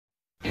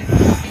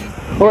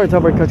Alright,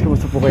 Tabarkats,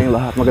 kumusta po kayong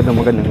lahat? Magandang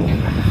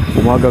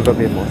umaga,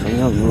 gabi po sa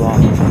inyo.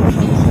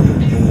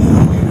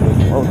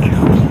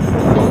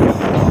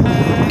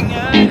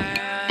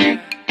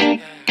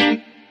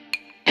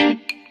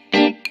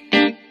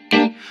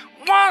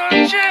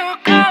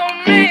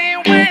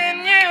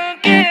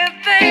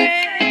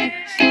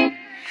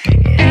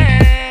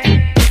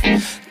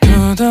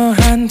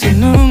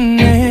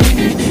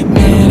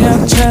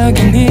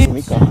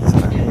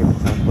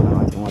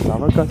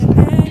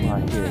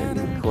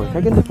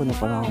 Kaganda po na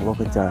parang look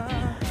at that.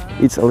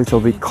 It's a little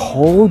bit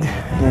cold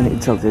and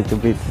it's a little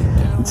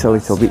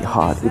bit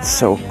hot. It's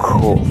so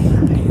cool.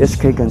 Yes,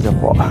 kaganda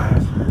po.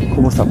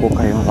 Kumusta po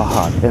kayong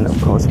lahat? And of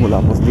course,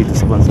 mula po dito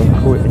sa bansang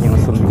Korea, yung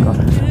sumika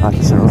at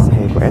sa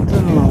Rohe ko. Ito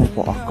naman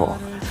po ako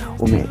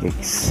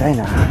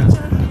umiiksena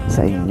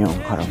sa inyong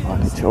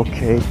harapan. It's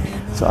okay.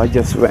 So I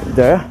just went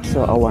there.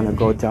 So I wanna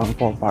go down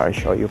po para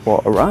show you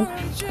po around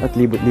at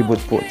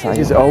libot-libot po tayo.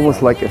 It's almost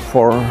like a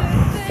 4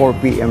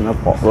 p.m. na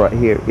po right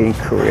here in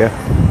Korea.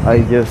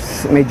 I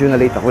just medyo na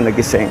late ako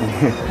nagising.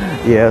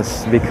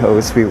 Yes,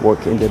 because we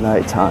work in the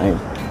night time.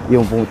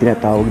 Yung pong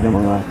tinatawag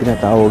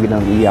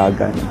ng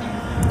iyagan.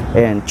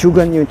 And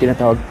chugan yung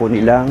tinatawag po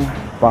nilang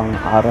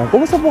pang-araw.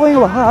 Kumusta po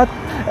kayong lahat?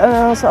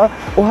 Sa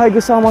Ohay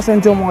Gusama sa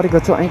Enjo mga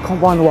rigatso ay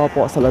kumbanwa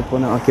po sa lahat po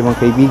ng aking mga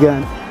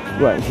kaibigan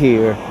right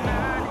here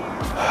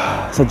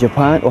sa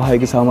Japan. Ohay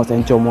Gusama sa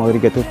Enjo mga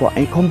rigatso po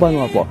ay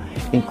kumbanwa po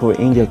in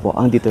Korea Angel po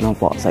ang dito lang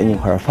po sa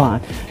inyong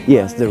harapan.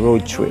 Yes, the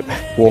road trip,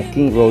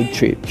 walking road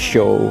trip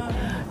show.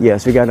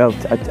 Yes, we gotta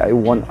I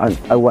want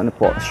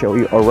to show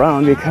you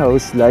around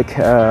because like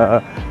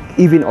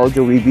even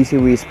although we busy,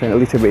 we spend a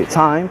little bit of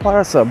time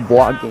para sa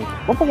vlogging.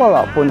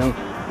 Pampawala po ng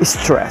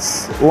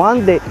stress.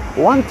 One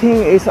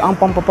thing is ang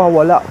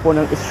pampapawala po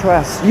ng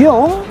stress,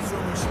 yung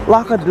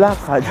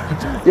lakad-lakad.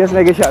 Yes,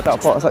 nag-shout out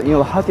po sa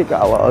inyong lahat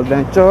Kikawa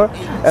Adventure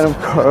and of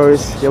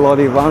course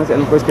Lodi Vans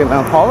and of course kay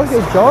mga Paul,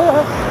 kay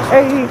Jola,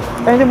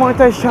 and the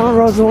mga Sean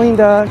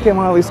Rosalinda, kay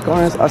mga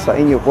listeners sa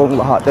inyo pong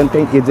lahat. And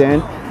thank you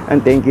din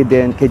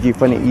kay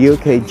Gifani Yu,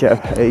 kay Jeff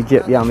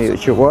Yami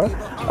Uchiwa,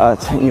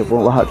 at sa inyo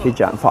pong lahat kay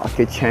John Fa,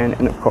 kay Chen,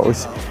 and of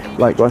course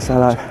likewise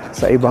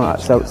sa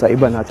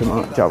iba natin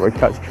mga Jabber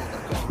Cuts.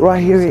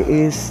 Right here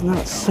it's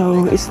not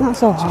so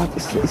hot,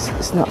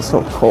 it's not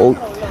so cold.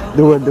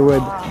 The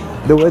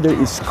weather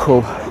is cool,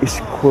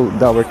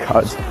 Jabber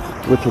Cuts.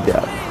 Look at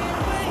that.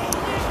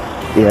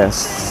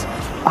 Yes,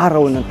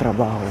 araw ng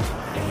trabaho.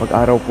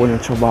 Pag araw po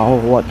ng trabaho,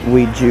 what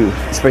we do,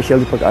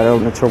 especially pag araw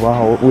ng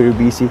trabaho, we're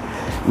busy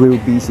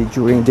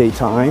during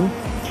daytime.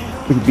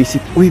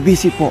 We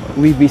busy po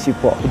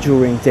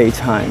during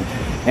daytime.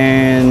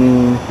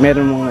 And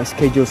meron mga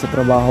schedule sa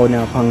trabaho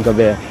na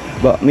panggabi.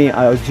 But me,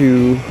 I'll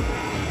do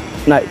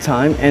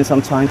nighttime, and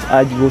sometimes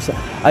I do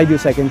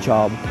second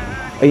job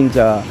in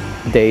the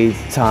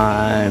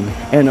daytime.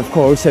 And of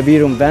course, sa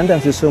birong banda,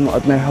 susuma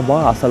at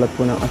merhaba sa lahat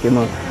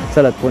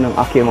po ng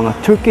aking mga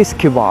Turkish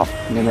kebab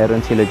na meron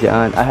sila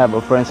dyan. I have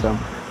a friend,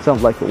 some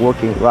like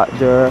working right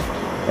there.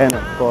 And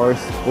of course,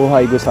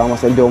 Ohay Gusama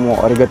sa Domo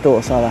Arigato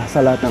sa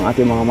lahat ng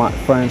ating mga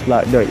friends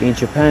right there in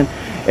Japan.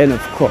 And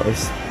of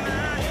course,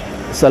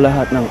 sa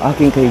lahat ng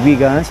aking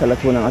kaibigan, sa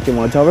lahat po ng ating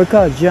mga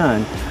Jawarka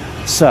dyan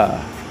sa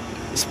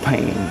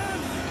Spain.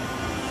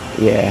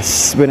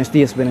 Yes, buenos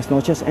dias, buenas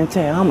noches, and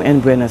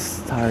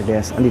buenas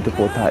tardes. Andito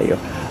po tayo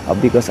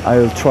because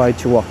I will try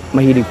to walk.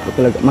 Mahilig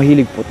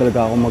po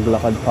talaga ako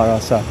maglakad para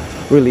sa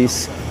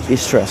release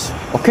stress.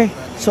 Okay,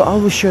 so I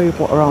will show you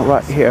po around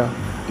right here.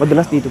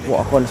 Madalas dito po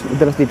ako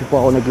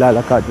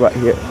naglalakad right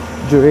here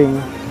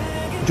during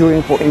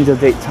po in the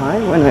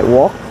daytime when I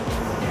walk.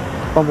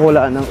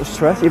 Pampawalaan ng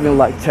stress, even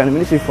like 10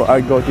 minutes before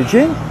I go to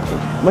gym.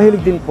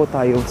 Mahilig din po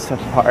tayo sa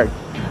park.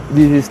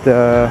 This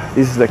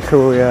is the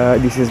Korea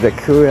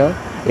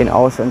in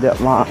also that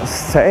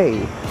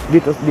stay.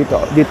 Dito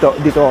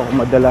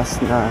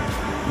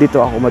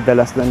ako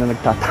madalas na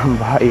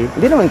nagtatambay.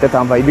 Hindi naman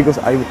nagtatambay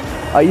because I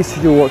used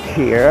to work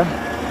here,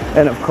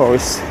 and of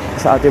course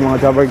sa ating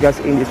mga Jabber guys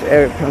in this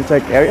area,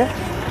 Pyeongtaek area,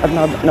 at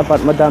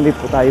madami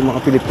po tayong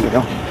mga Pilipino.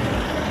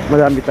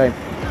 Madami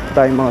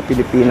tayong mga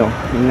Pilipino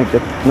na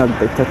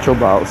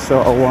nagtatrabaho.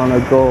 So I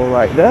wanna go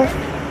right there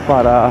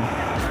para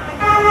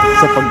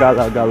sa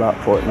paggala-gala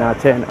po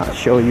natin. I'll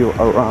show you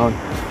around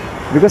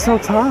because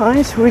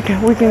sometimes we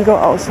can go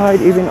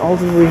outside even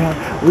although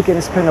we can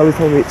spend a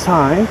little bit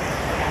time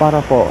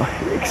para po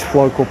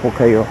explore ko po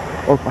kayo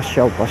or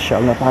pasyal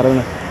na para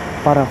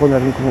ko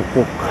na rin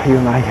po kayo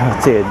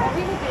nahihatid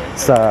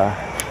sa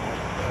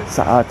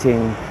ating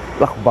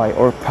lakbay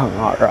or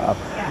pangarap.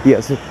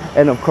 Yes,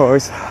 and of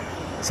course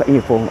sa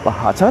inyo pong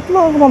lahat sa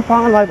mga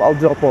mga live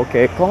audio po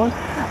kay Kon.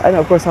 And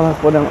of course, sa lahat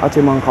po ng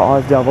ating mga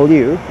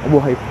ka-OFW,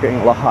 buhay po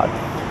kayong lahat.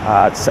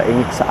 At sa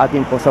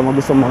atin po, sa mga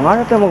gusto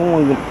mangarap na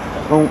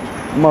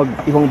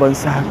mag-ibang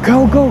bansa,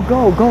 go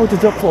to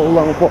the flow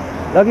lang po.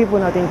 Lagi po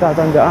nating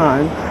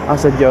tatandaan,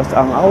 asa Diyos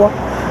ang awa,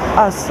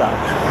 asa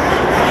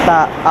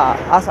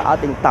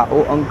ating tao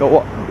ang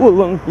gawa,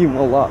 walang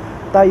himala.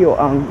 Tayo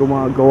ang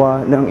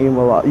gumagawa ng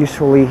himala.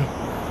 Usually,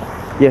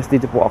 yes,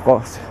 dito po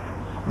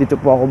dito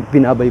po ako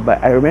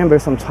binabaybay. I remember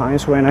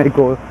sometimes when I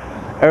go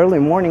early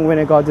morning when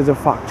I go to the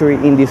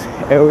factory in this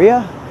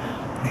area,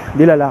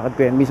 dilalakad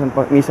ko yan. Minsan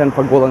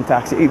pag walang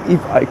taxi, if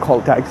I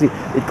call taxi,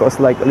 it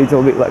costs like a little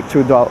bit like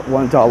 $1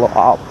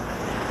 up.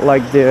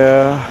 Like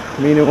the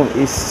minimum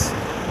is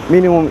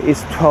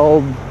 $3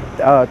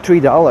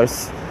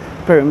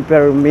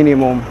 per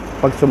minimum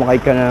pag sumakay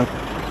ka ng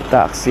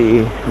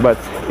taxi, but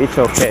it's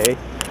okay.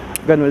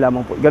 Ganun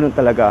lamang po, ganun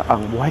talaga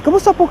ang buhay.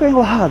 Kamusta po kayong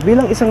lahat?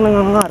 Bilang isang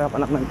nangangarap,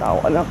 anak ng tao,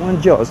 anak ng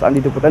Diyos,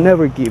 andito po tayo,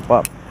 never give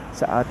up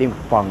sa ating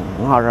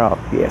pangarap.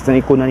 Yes,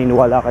 kung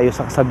naniniwala kayo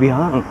sa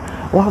kasabihan,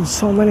 we have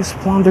so many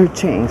splendid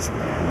things.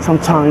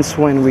 Sometimes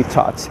when we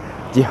touch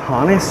the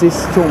honest is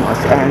too much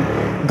and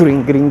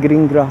green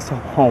grass at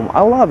home.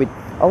 I love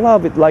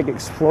it, like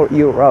explore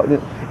you around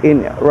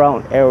in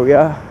around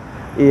area.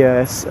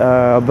 Yes,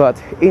 but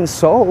in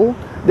Seoul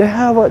they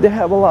have a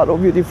lot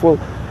of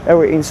beautiful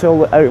area in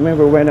Seoul. I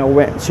remember when I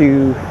went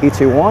to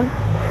Itaewon,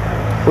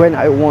 when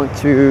I went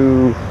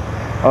to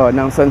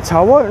Namsan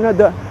Tower.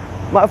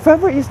 My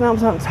favorite is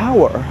Namsan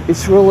Tower.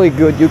 It's really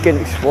good. You can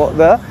explore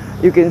there.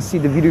 You can see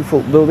the beautiful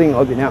building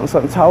of the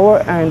Namsan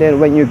Tower, and then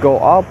when you go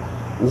up,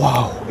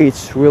 wow,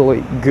 it's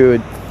really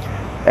good.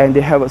 And they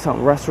have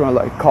some restaurant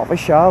like coffee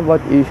shop, but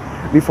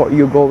before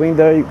you going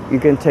there, you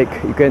can take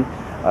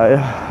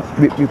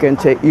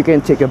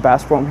a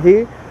bus from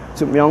here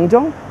to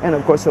Myeongdong, and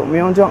of course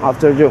Myeongdong,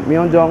 after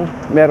Myeongdong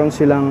meron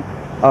silang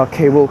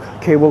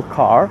cable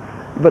car,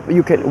 but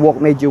you can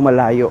walk medyo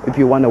malayo if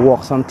you want to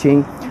walk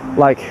something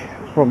like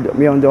from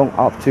Myeongdong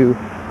up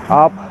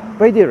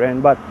pwede rin,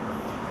 but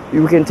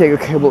you can take a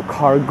cable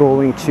car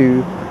going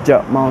to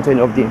the mountain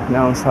of the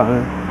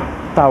Namsan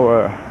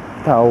Tower.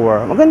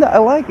 Maganda, I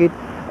like it.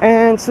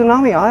 And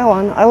Tsunami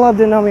Island, I love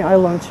the Nami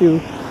Island too.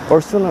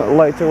 Or sooner or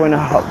later when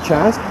I have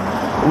chance,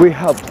 we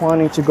have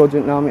planning to go to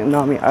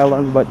Nami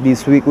Island, but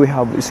this week we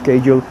have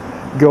scheduled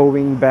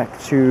going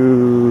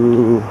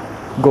to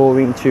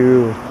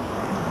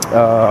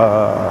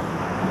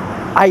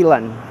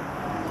island.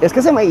 Yes,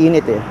 kasi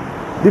mainit eh.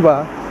 Di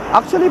ba?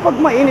 Actually, pag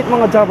mainit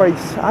mga Jabbers,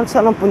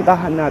 saan ang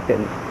puntahan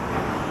natin?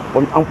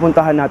 Ang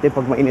puntahan natin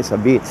pag mainit sa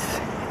beach.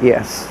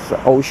 Yes, sa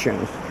ocean.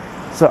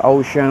 Sa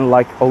ocean,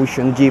 like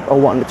ocean jeep. I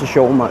wanted to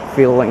show my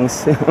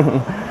feelings.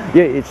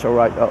 Yeah, it's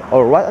alright.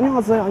 Alright,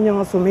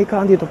 annyeonghaseyo, Mika.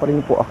 Andito pa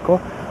rin po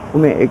ako.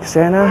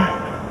 Umi-eksena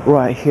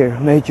right here.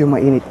 Medyo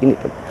mainit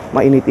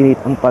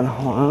ang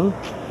panahon.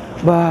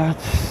 But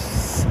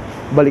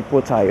balik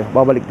po tayo.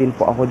 Babalik din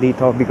po ako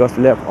dito because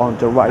left on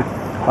the right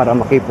para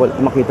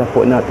makita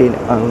po natin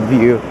ang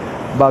view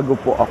bago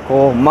po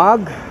ako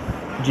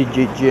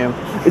mag-gym.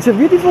 It's a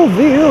beautiful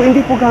view. Hindi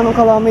po ganong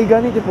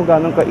kalamigan, hindi po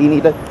ganong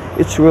kainitan.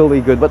 It's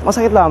really good, but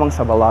masakit lamang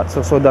sa balat.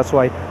 So that's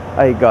why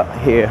I got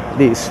here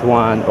this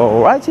one.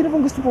 Alright, sino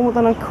pong gusto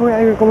pumunta ng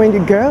Korea? I recommend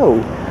you go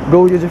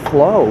to the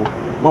flow.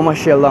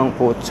 Mamasyal lang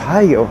po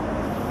tayo.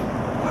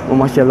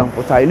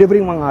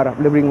 Libreng mangarap,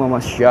 libreng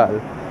mamasyal.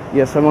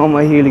 Yes, sa mga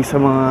mahilig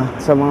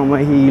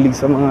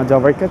sa mga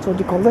Java cats, what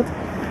do you call that?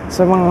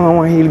 Sa mga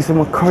mahilig sa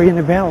mga Korean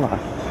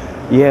novela.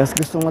 Yes,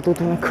 gusto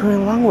matuto ng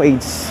Korean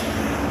language.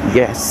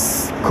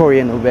 Yes,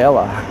 Korean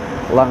novela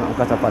lang ang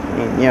katapat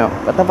ninyo.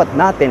 Katapat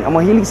natin ang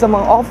mahilig sa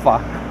mga OFA.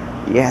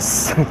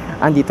 Yes,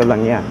 andito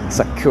lang yan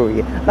sa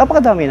Korea.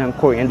 Napakadami ng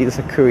Korean dito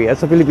sa Korea.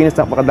 Sa Pilipinas,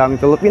 napakadaming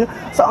Pilipino.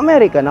 Sa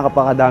Amerika,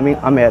 napakadaming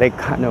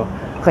Amerikano.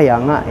 Kaya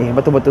nga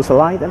bato-bato sa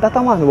langit. Ang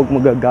tatamaan, huwag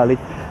magagalit.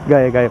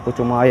 Gaya-gaya po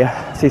tumaya.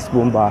 Sis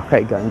Bumba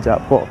kay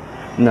Ganja po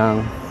ng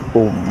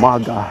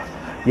umaga.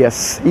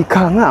 Yes,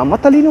 ika nga,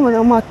 matalino man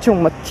ang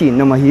machong matchin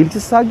na mahilig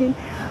sa saging.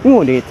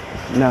 Ngunit,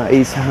 na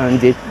is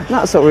handed.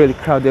 Not so really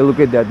crowded.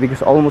 Look at that because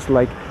almost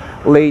like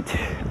late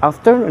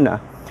afternoon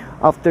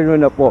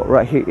na po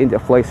right here in the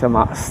place I'm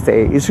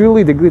stay. It's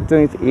really the good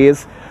thing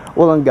is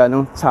walang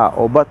ganong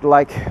tao, but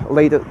like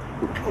late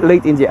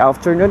in the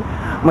afternoon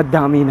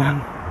madami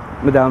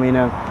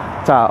ng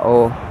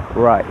tao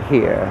right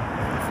here.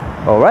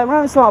 Alright,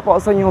 maraming salamat po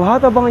sa inyo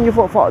lahat. Abangan niyo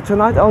po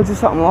tonight. I'll do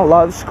something on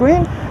live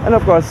screen, and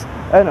of course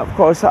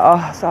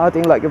sa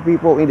ating like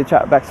people in the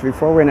chat box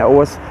before when I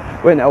was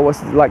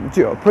like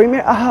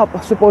premiere.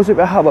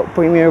 Supposedly I have a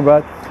premiere,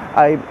 but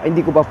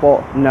hindi ko pa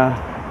po na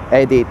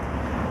edit.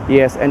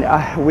 Yes, and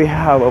we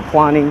have a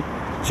planning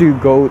to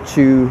go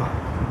to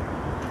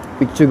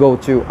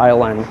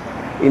island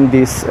in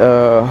this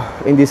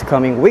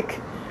coming week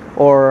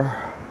or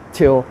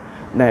till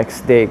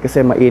next day kasi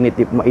mainit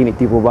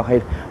po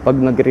bakit pag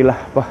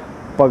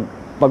pag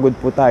pagod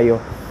po tayo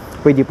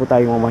pwede po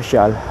tayong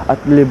mamasyal at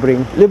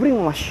libreng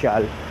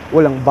mamasyal,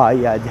 walang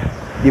bayad,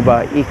 di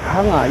ba? Ika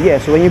nga,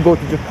 yes, when you go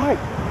to the park,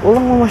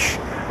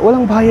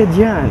 walang bayad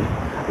yan.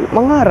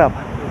 Mangarap,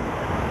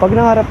 pag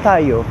nangarap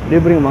tayo,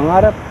 libreng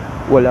mangarap,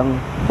 walang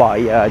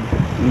bayad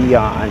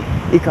yan.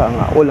 Ika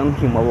nga, walang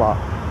himala.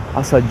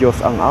 Asa Diyos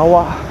ang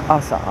awa,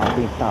 asa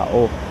ating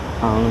tao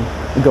ang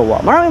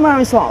gawa.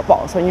 Maraming salamat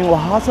po sa inyong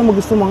lahat. Sa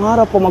mga gusto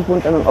mangarap po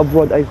magpunta ng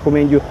abroad, I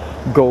recommend you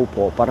go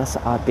po para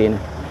sa atin.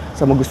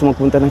 Sa mga gusto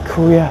magpunta ng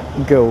Korea,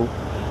 go.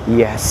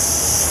 Yes.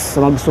 Sa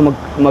mga gusto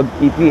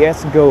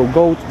mag-EPS, go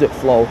to the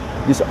flow.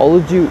 Just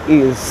all you do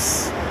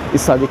is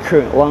study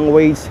current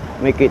language,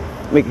 make it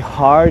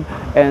hard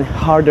and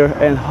harder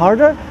and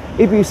harder.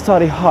 If you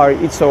study hard,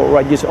 it's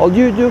alright. Just all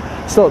you do,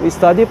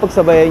 self-study,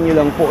 pagsabayan nyo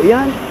lang po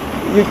yan.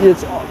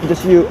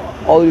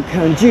 All you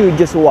can do,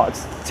 just watch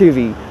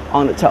TV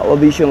on the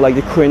television like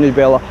the Korean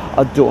novela.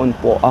 Doon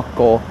po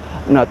ako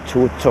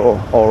natuto.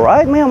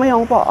 Alright, maya-maya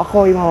pa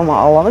ako yung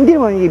mamamaawa. Hindi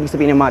naman yung ibig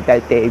sabihin ng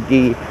mga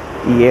tegi.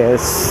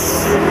 Yes.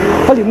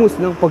 Halimus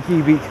ng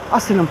pag-ibig.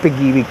 Asa ng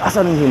pag-ibig?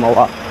 Asa ng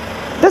himala?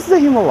 That's the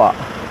himala.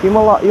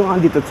 Himala yung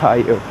andito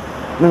tayo.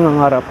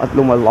 Nangangarap at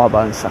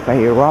lumalaban sa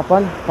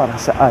kahirapan para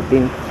sa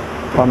ating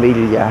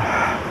pamilya.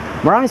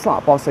 Maraming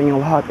salamat po sa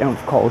inyong lahat. And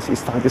of course,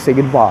 it's time to say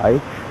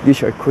goodbye. This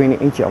is your Queen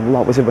Angel of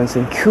Love with events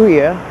in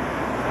Korea.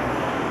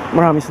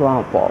 Maraming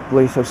salamat po.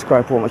 Please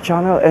subscribe po my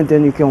channel and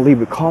then you can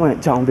leave a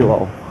comment down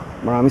below.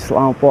 Maraming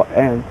salamat po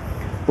and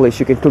please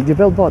you can click the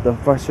bell button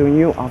for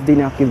new update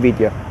na aking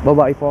video. Bye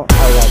bye po.